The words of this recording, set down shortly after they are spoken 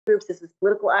groups. This is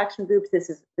political action groups. This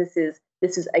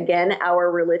is again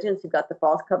our religions. You've got the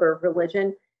false cover of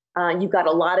religion. You've got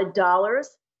a lot of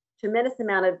dollars, tremendous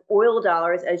amount of oil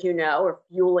dollars, as you know, are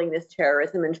fueling this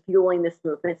terrorism and fueling this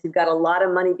movement. So you've got a lot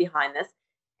of money behind this,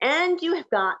 and you have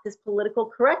got this political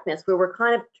correctness where we're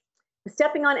kind of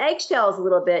stepping on eggshells a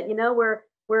little bit. You know,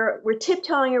 we're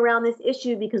tiptoeing around this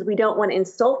issue because we don't want to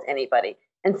insult anybody.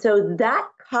 And so that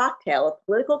cocktail of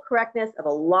political correctness, of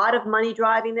a lot of money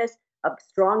driving this, of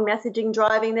strong messaging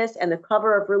driving this, and the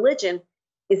cover of religion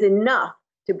is enough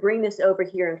to bring this over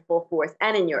here in full force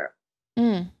and in Europe.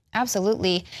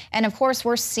 Absolutely. And of course,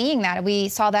 we're seeing that. We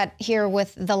saw that here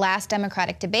with the last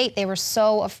Democratic debate. They were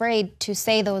so afraid to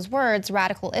say those words,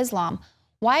 radical Islam.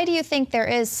 Why do you think there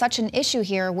is such an issue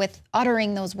here with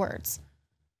uttering those words?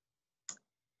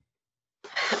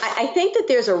 I think that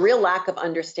there's a real lack of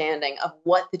understanding of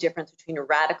what the difference between a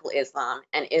radical Islam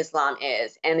and Islam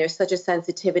is. And there's such a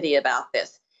sensitivity about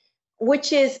this,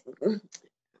 which is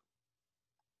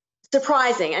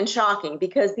surprising and shocking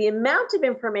because the amount of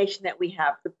information that we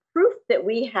have, the proof that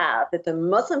we have that the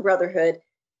Muslim Brotherhood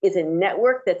is a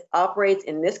network that operates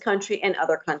in this country and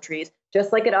other countries,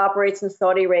 just like it operates in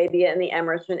Saudi Arabia and the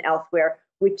Emirates and elsewhere,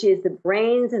 which is the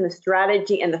brains and the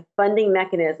strategy and the funding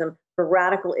mechanism for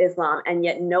radical Islam. And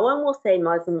yet no one will say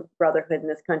Muslim Brotherhood in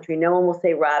this country. No one will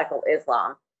say radical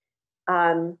Islam.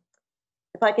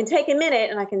 If I can take a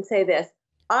minute and I can say this,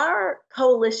 our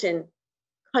coalition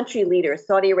country leaders,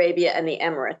 Saudi Arabia and the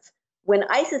Emirates, when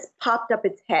ISIS popped up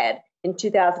its head in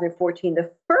 2014, the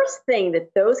first thing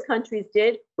that those countries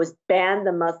did was ban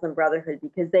the Muslim Brotherhood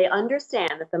because they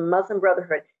understand that the Muslim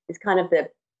Brotherhood is kind of the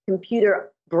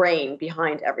computer brain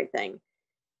behind everything.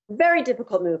 Very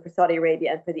difficult move for Saudi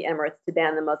Arabia and for the Emirates to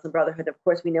ban the Muslim Brotherhood. Of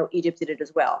course, we know Egypt did it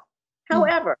as well.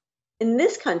 However, in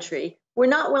this country, we're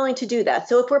not willing to do that.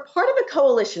 So if we're part of a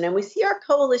coalition and we see our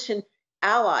coalition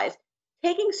allies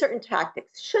taking certain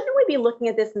tactics, shouldn't we be looking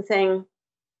at this and saying,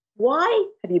 why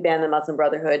have you banned the Muslim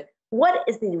Brotherhood? What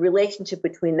is the relationship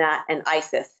between that and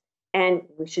ISIS? And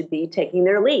we should be taking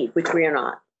their lead, which we are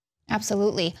not.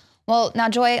 Absolutely. Well, now,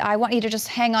 Joy, I want you to just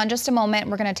hang on just a moment.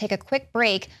 We're going to take a quick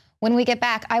break. When we get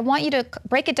back, I want you to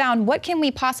break it down. What can we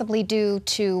possibly do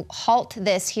to halt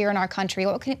this here in our country?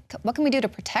 What can we do to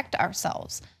protect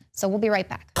ourselves? So we'll be right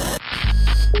back.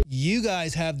 You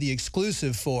guys have the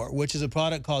exclusive for, which is a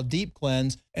product called Deep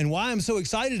Cleanse. And why I'm so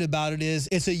excited about it is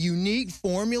it's a unique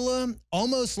formula,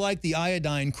 almost like the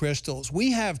iodine crystals.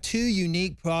 We have two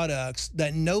unique products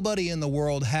that nobody in the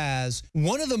world has.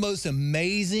 One of the most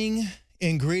amazing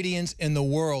ingredients in the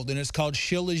world, and it's called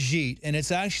shilajit, and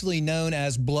it's actually known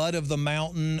as blood of the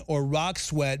mountain or rock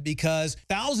sweat because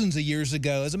thousands of years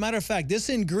ago, as a matter of fact, this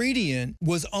ingredient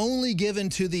was only given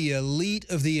to the elite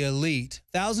of the elite.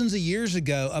 Thousands of years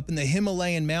ago up in the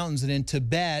Himalayan mountains and in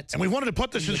Tibet. And we wanted to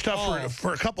put this in stuff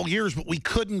for a couple years, but we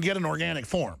couldn't get an organic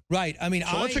form. Right. I mean,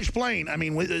 so let's explain. I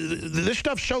mean, this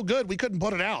stuff's so good, we couldn't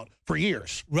put it out for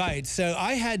years. Right. So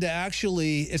I had to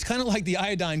actually, it's kind of like the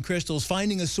iodine crystals,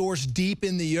 finding a source deep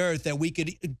in the earth that we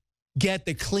could get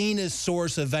the cleanest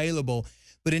source available.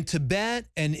 But in Tibet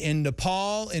and in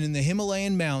Nepal and in the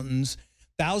Himalayan mountains,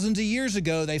 thousands of years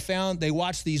ago, they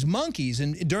watched these monkeys.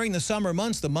 And during the summer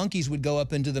months, the monkeys would go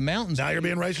up into the mountains. Now you're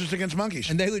being racist against monkeys.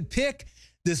 And they would pick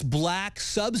this black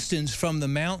substance from the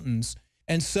mountains.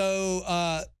 And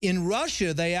so in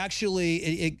Russia, they actually,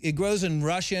 it grows in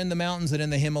Russia in the mountains and in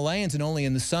the Himalayas and only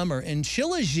in the summer. And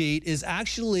shilajit is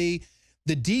actually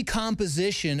the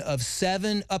decomposition of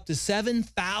up to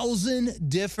 7,000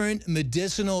 different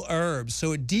medicinal herbs.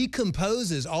 So it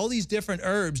decomposes, all these different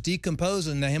herbs decompose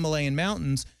in the Himalayan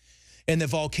mountains and the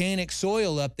volcanic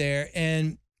soil up there.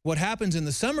 And what happens in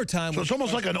the summertime... So it's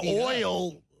almost like an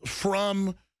oil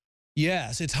from...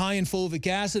 Yes, it's high in fulvic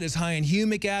acid, it's high in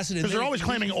humic acid. Because they're always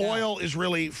claiming oil is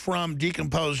really from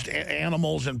decomposed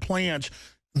animals and plants.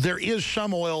 There is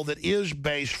some oil that is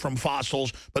based from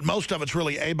fossils, but most of it's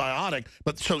really abiotic.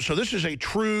 But so this is a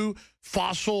true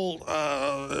fossil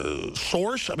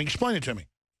source? I mean, explain it to me.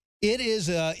 It is,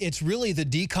 it's really the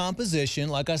decomposition,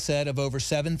 like I said, of over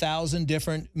 7,000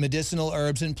 different medicinal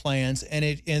herbs and plants.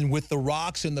 And with the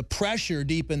rocks and the pressure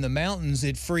deep in the mountains,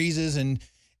 it freezes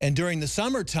and during the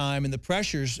summertime and the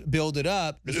pressures build it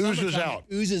up. It oozes out.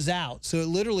 It oozes out. So it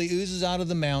literally oozes out of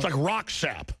the mountain. It's like rock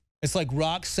sap. It's like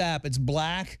rock sap. It's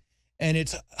black and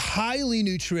it's highly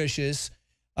nutritious.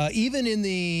 Even in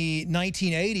the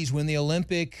 1980s when the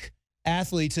Olympic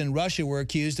athletes in Russia were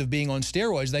accused of being on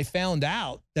steroids, they found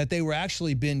out that they were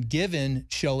actually been given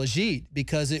shilajit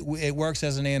because it works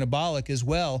as an anabolic as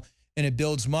well. and it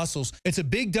builds muscles. It's a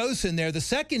big dose in there. The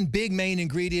second big main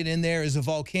ingredient in there is a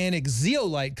volcanic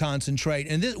zeolite concentrate.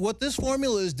 And what this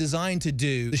formula is designed to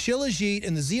do, the shilajit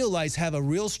and the zeolites have a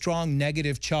real strong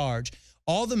negative charge.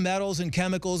 All the metals and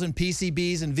chemicals and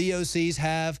PCBs and VOCs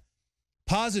have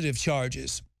positive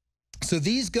charges. So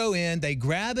these go in, they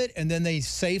grab it, and then they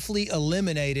safely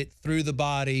eliminate it through the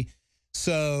body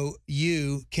so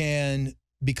you can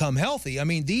become healthy. I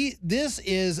mean, this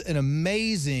is an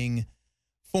amazing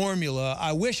formula.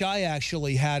 I wish I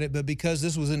actually had it, but because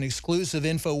this was an exclusive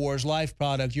INFOWARS Life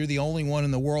product, you're the only one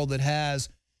in the world that has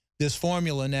this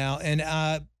formula now. And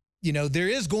you know, there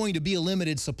is going to be a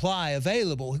limited supply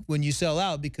available when you sell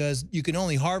out because you can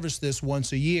only harvest this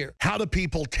once a year. How do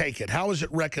people take it? How is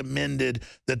it recommended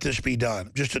that this be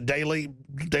done? Just a daily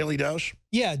dose?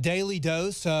 Yeah, daily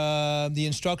dose. The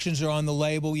instructions are on the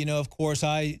label. You know, of course,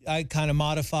 I kind of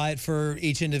modify it for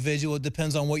each individual. It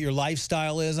depends on what your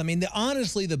lifestyle is. I mean,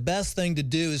 honestly, the best thing to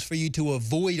do is for you to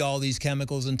avoid all these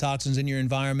chemicals and toxins in your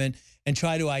environment and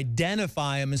try to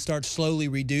identify them and start slowly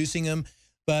reducing them.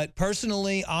 But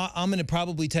personally, I'm going to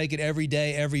probably take it every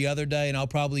day, every other day, and I'll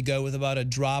probably go with about a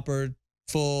dropper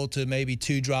full to maybe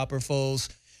 2 dropper fulls.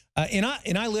 And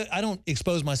I don't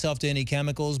expose myself to any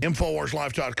chemicals.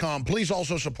 InfoWarsLife.com. Please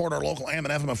also support our local AM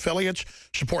and FM affiliates,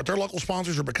 support their local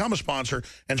sponsors or become a sponsor,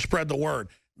 and spread the word.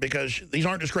 Because these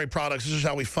aren't just great products. This is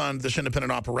how we fund this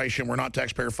independent operation. We're not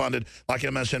taxpayer funded like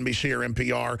MSNBC or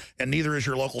NPR, and neither is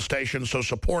your local station. So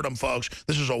support them, folks.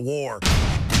 This is a war.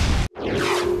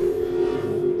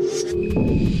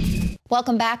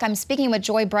 Welcome back. I'm speaking with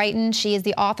Joy Brighton. She is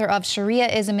the author of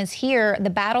Shariaism is Here, The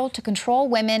Battle to Control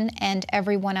Women and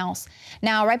Everyone Else.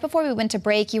 Now, right before we went to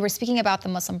break, you were speaking about the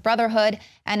Muslim Brotherhood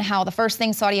and how the first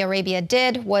thing Saudi Arabia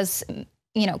did was,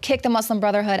 you know, kick the Muslim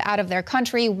Brotherhood out of their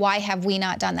country. Why have we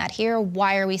not done that here?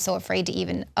 Why are we so afraid to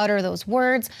even utter those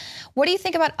words? What do you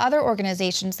think about other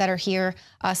organizations that are here,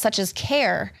 such as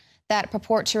CARE, that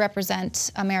purport to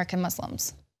represent American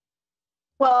Muslims?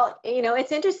 Well, you know,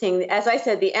 it's interesting. As I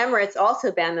said, the Emirates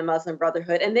also banned the Muslim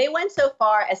Brotherhood, and they went so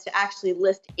far as to actually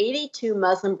list 82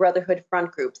 Muslim Brotherhood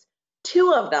front groups.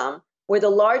 2 of them were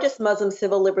the largest Muslim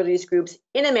civil liberties groups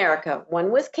in America.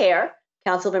 One was CARE,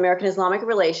 Council of American Islamic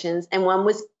Relations, and one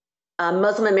was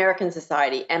Muslim American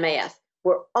Society, MAS,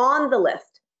 were on the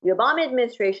list. The Obama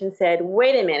administration said,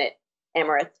 wait a minute,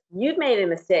 Emirates, you've made a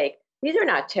mistake. These are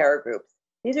not terror groups.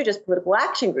 These are just political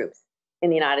action groups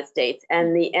in the United States.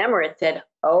 And the Emirates said,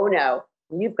 oh no,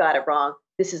 you've got it wrong.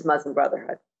 This is Muslim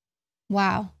Brotherhood.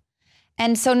 Wow.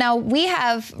 And so now we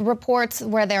have reports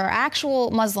where there are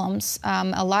actual Muslims,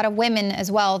 a lot of women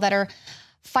as well, that are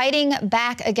fighting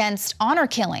back against honor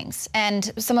killings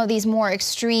and some of these more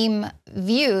extreme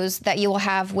views that you will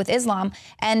have with Islam.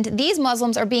 And these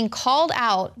Muslims are being called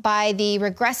out by the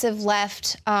regressive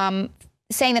left,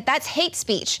 saying that that's hate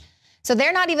speech. So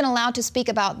they're not even allowed to speak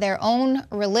about their own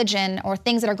religion or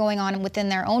things that are going on within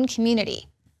their own community.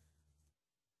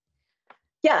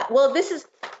 Yeah, well, this is,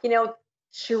 you know,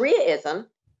 Shariaism,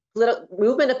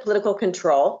 movement of political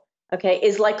control, okay,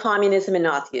 is like communism and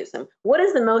Nazism. What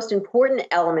is the most important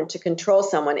element to control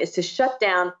someone is to shut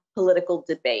down political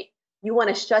debate. You want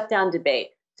to shut down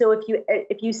debate. So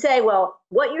if you say, well,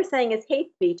 what you're saying is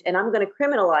hate speech and I'm going to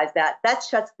criminalize that, that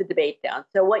shuts the debate down.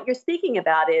 So what you're speaking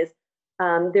about is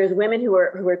there's women who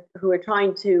are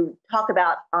trying to talk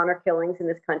about honor killings in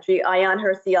this country. Ayaan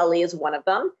Hirsi Ali is one of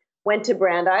them. Went to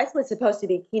Brandeis, was supposed to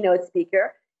be keynote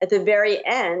speaker. At the very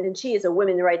end, and she is a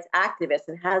women's rights activist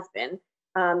and has been,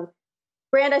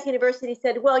 Brandeis University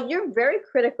said, well, you're very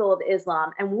critical of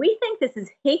Islam, and we think this is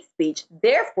hate speech.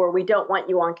 Therefore, we don't want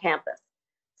you on campus.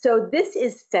 So this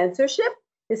is censorship.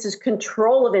 This is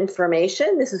control of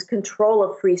information. This is control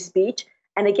of free speech.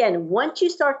 And again, once you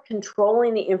start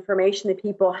controlling the information that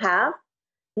people have,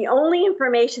 the only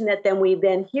information that we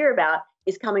then hear about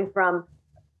is coming from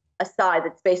a side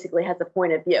that basically has a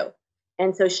point of view.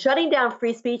 And so shutting down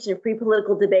free speech and free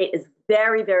political debate is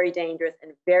very, very dangerous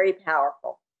and very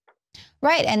powerful.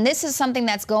 Right, and this is something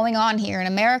that's going on here in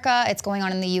America. It's going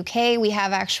on in the UK. We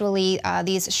have actually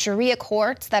these Sharia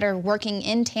courts that are working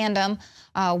in tandem.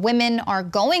 Women are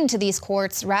going to these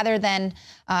courts rather than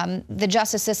the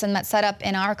justice system that's set up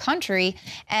in our country,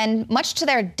 and much to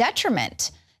their detriment.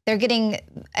 They're getting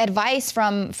advice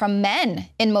from men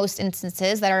in most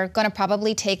instances that are going to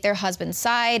probably take their husband's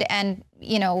side and,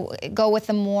 you know, go with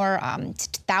the more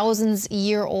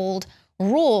thousands-year-old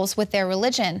rules with their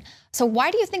religion. So why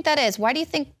do you think that is? Why do you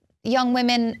think young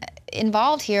women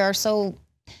involved here are so,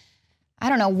 I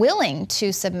don't know, willing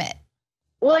to submit?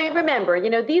 Well, remember, you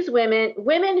know, these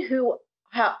women who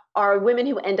are women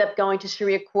who end up going to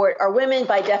Sharia court are women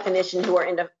by definition who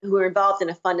are involved in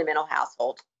a fundamental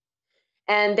household.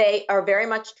 and they are very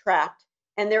much trapped.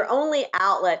 And their only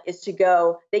outlet is to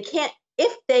go. They can't,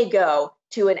 if they go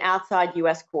to an outside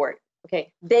U.S. court,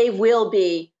 okay, they will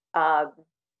be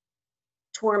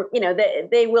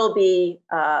they will be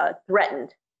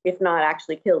threatened, if not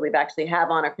actually killed. We've actually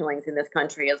have honor killings in this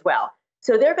country as well.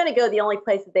 So they're going to go, the only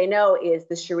place that they know is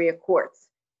the Sharia courts.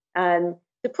 And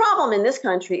the problem in this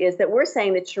country is that we're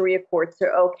saying that Sharia courts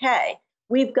are okay.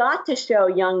 We've got to show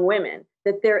young women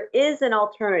that there is an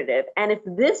alternative. And if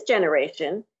this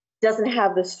generation doesn't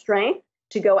have the strength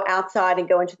to go outside and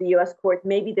go into the U.S. courts,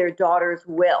 maybe their daughters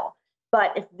will.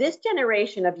 But if this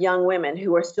generation of young women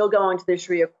who are still going to the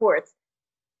Sharia courts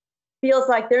feels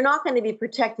like they're not going to be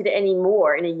protected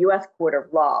anymore in a U.S. court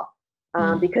of law,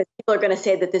 because people are going to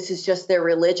say that this is just their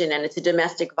religion and it's a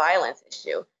domestic violence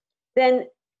issue, then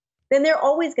they're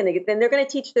always going to get, then they're going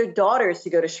to teach their daughters to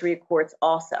go to Sharia courts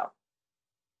also.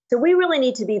 So we really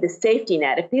need to be the safety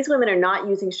net. If these women are not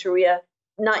using Sharia,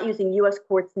 not using U.S.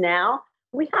 courts now,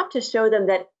 we have to show them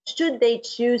that should they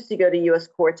choose to go to U.S.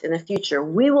 courts in the future,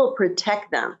 we will protect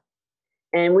them.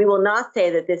 And we will not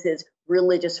say that this is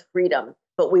religious freedom,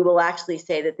 but we will actually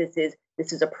say that this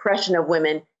is oppression of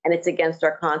women, and it's against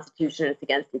our Constitution, and it's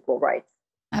against equal rights.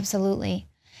 Absolutely.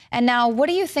 And now, what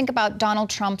do you think about Donald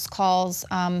Trump's calls?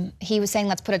 He was saying,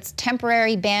 let's put a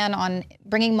temporary ban on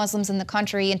bringing Muslims in the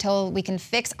country until we can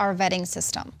fix our vetting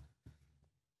system.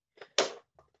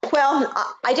 Well,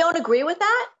 I don't agree with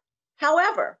that.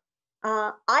 However,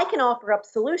 I can offer up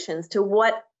solutions to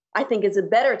what I think is a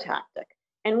better tactic.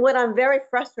 And what I'm very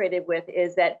frustrated with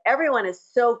is that everyone is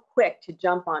so quick to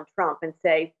jump on Trump and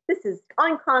say, this is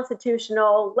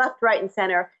unconstitutional, left, right, and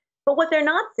center. But what they're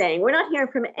not saying, we're not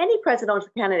hearing from any presidential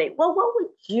candidate, well, what would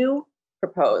you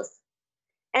propose?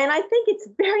 And I think it's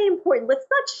very important. Let's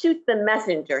not shoot the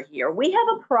messenger here. We have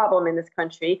a problem in this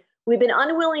country. We've been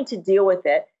unwilling to deal with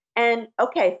it. And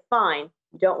okay, fine.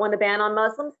 You don't want to ban on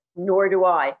Muslims? Nor do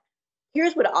I.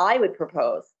 Here's what I would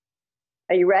propose.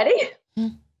 Are you ready?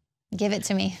 Give it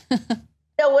to me.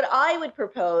 So what I would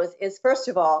propose is, first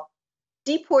of all,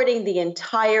 deporting the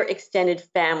entire extended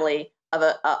family of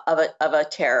a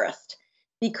terrorist,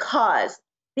 because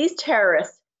these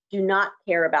terrorists do not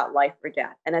care about life or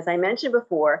death. And as I mentioned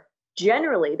before,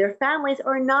 generally their families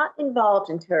are not involved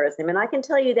in terrorism. And I can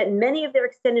tell you that many of their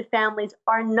extended families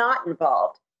are not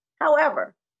involved.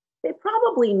 However, they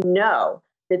probably know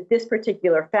that this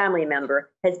particular family member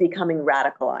is becoming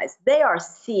radicalized. They are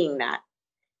seeing that.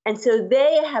 And so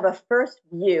they have a first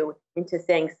view into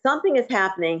saying something is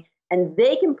happening, and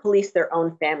they can police their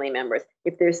own family members.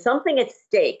 If there's something at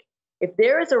stake, if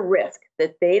there is a risk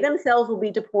that they themselves will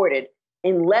be deported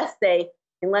unless they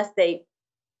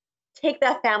take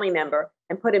that family member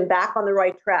and put him back on the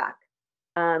right track,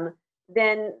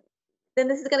 then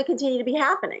this is going to continue to be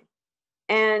happening.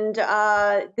 And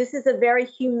this is a very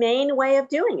humane way of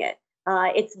doing it.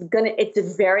 It's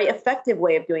a very effective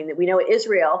way of doing it. We know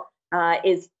Israel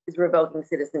is revoking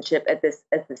citizenship at this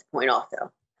point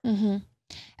also. Mm-hmm.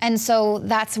 And so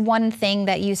that's one thing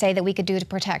that you say that we could do to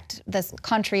protect this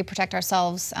country, protect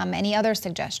ourselves. Any other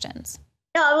suggestions?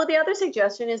 Yeah, well, the other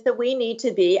suggestion is that we need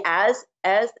to be, as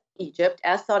Egypt,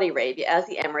 as Saudi Arabia, as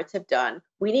the Emirates have done,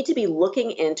 we need to be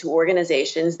looking into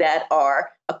organizations that are,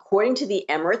 according to the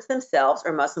Emirates themselves,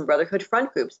 are Muslim Brotherhood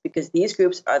front groups, because these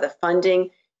groups are the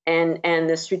funding and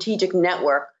the strategic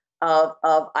network of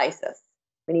ISIS.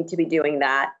 We need to be doing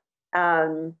that.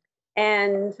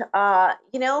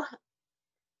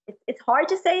 It's hard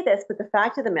to say this, but the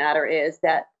fact of the matter is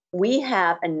that we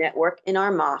have a network in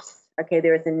our mosques. Okay,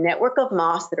 there is a network of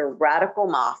mosques that are radical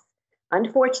mosques.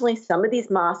 Unfortunately, some of these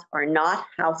mosques are not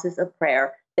houses of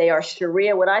prayer. They are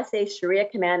Sharia, what I say, Sharia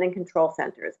command and control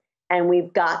centers. And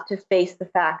we've got to face the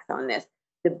facts on this.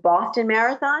 The Boston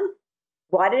Marathon,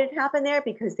 why did it happen there?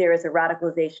 Because there is a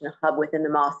radicalization hub within the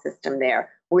mosque system there.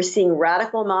 We're seeing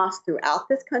radical mosques throughout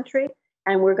this country.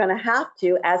 And we're going to have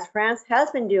to, as France has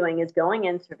been doing, is going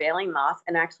in, surveilling mosques,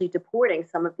 and actually deporting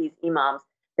some of these imams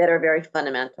that are very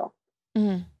fundamental.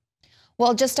 Mm-hmm.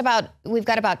 Well, we've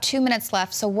got about 2 minutes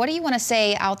left. So what do you want to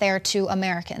say out there to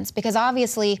Americans? Because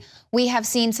obviously we have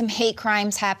seen some hate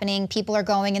crimes happening. People are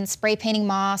going and spray painting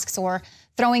mosques or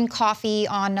throwing coffee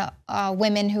on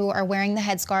women who are wearing the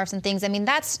headscarves and things. I mean,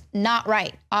 that's not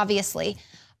right, obviously.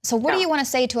 So what do you want to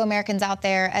say to Americans out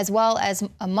there, as well as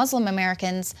Muslim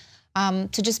Americans,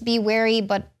 to just be wary,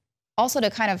 but also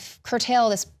to kind of curtail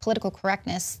this political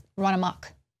correctness run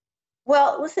amok?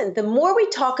 Well, listen, the more we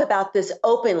talk about this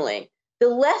openly, the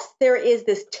less there is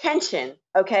this tension,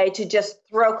 okay, to just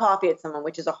throw coffee at someone,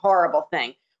 which is a horrible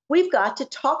thing. We've got to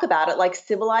talk about it like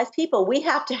civilized people. We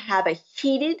have to have a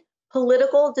heated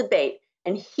political debate.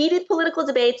 And heated political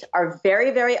debates are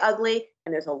very, very ugly.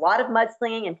 And there's a lot of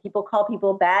mudslinging and people call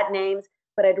people bad names.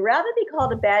 But I'd rather be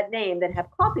called a bad name than have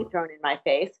coffee thrown in my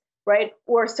face, right?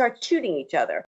 Or start shooting each other.